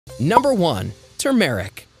Number 1.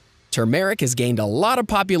 Turmeric. Turmeric has gained a lot of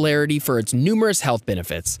popularity for its numerous health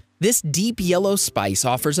benefits. This deep yellow spice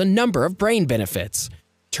offers a number of brain benefits.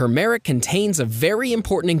 Turmeric contains a very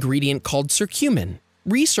important ingredient called curcumin.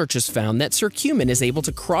 Researchers found that curcumin is able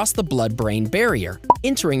to cross the blood-brain barrier,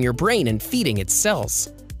 entering your brain and feeding its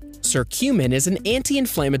cells. Curcumin is an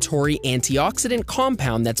anti-inflammatory antioxidant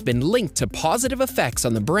compound that's been linked to positive effects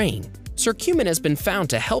on the brain. Curcumin has been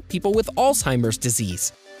found to help people with Alzheimer's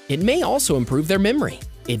disease. It may also improve their memory.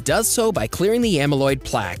 It does so by clearing the amyloid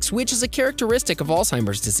plaques, which is a characteristic of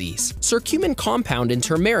Alzheimer's disease. Curcumin compound in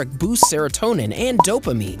turmeric boosts serotonin and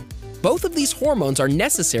dopamine. Both of these hormones are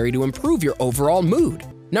necessary to improve your overall mood.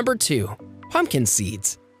 Number 2. Pumpkin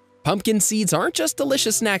seeds. Pumpkin seeds aren't just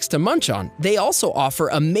delicious snacks to munch on, they also offer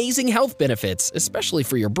amazing health benefits, especially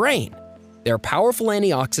for your brain. Their powerful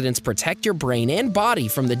antioxidants protect your brain and body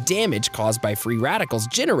from the damage caused by free radicals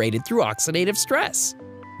generated through oxidative stress.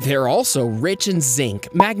 They're also rich in zinc,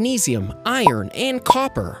 magnesium, iron, and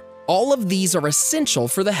copper. All of these are essential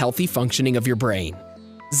for the healthy functioning of your brain.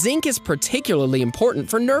 Zinc is particularly important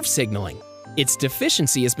for nerve signaling. Its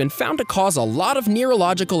deficiency has been found to cause a lot of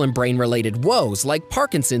neurological and brain-related woes like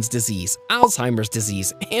Parkinson's disease, Alzheimer's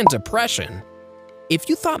disease, and depression. If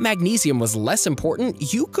you thought magnesium was less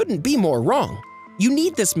important, you couldn't be more wrong. You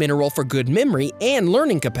need this mineral for good memory and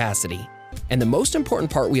learning capacity. And the most important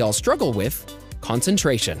part we all struggle with,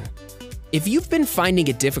 concentration. If you've been finding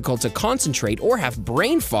it difficult to concentrate or have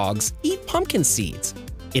brain fogs, eat pumpkin seeds.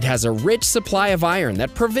 It has a rich supply of iron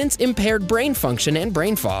that prevents impaired brain function and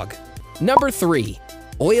brain fog. Number 3.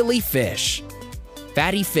 Oily fish.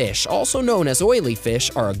 Fatty fish, also known as oily fish,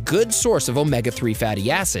 are a good source of omega-3 fatty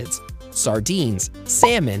acids. Sardines,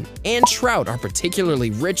 salmon, and trout are particularly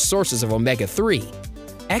rich sources of omega-3.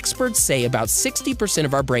 Experts say about 60%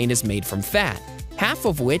 of our brain is made from fat, half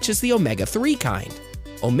of which is the omega-3 kind.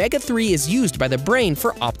 Omega-3 is used by the brain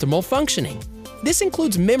for optimal functioning. This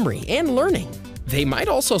includes memory and learning. They might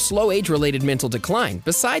also slow age-related mental decline,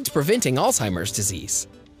 besides preventing Alzheimer's disease.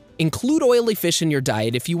 Include oily fish in your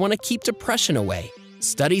diet if you want to keep depression away.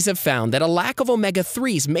 Studies have found that a lack of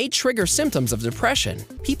omega-3s may trigger symptoms of depression.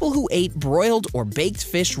 People who ate broiled or baked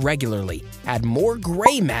fish regularly had more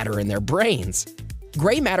gray matter in their brains.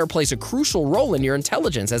 Gray matter plays a crucial role in your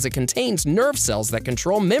intelligence as it contains nerve cells that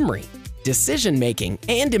control memory, decision-making,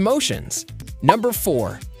 and emotions. Number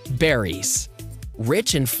 4. Berries.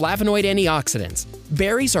 Rich in flavonoid antioxidants,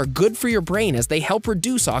 berries are good for your brain as they help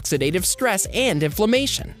reduce oxidative stress and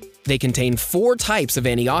inflammation. They contain 4 types of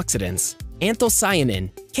antioxidants: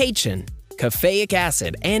 anthocyanin, catechin, caffeic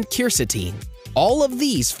acid, and quercetin. All of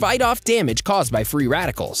these fight off damage caused by free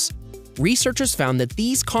radicals. Researchers found that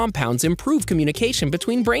these compounds improve communication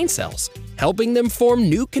between brain cells, helping them form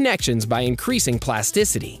new connections by increasing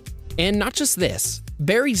plasticity. And not just this,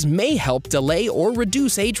 berries may help delay or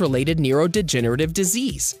reduce age-related neurodegenerative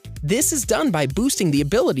disease. This is done by boosting the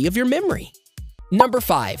ability of your memory. Number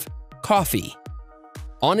 5. Coffee.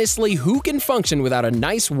 Honestly, who can function without a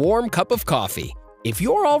nice warm cup of coffee? If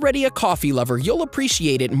you're already a coffee lover, you'll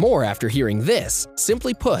appreciate it more after hearing this.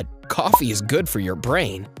 Simply put, coffee is good for your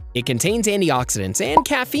brain. It contains antioxidants and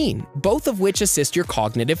caffeine, both of which assist your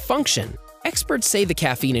cognitive function. Experts say the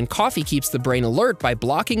caffeine in coffee keeps the brain alert by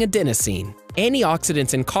blocking adenosine.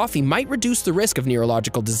 Antioxidants in coffee might reduce the risk of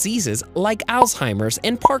neurological diseases like Alzheimer's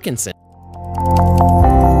and Parkinson's.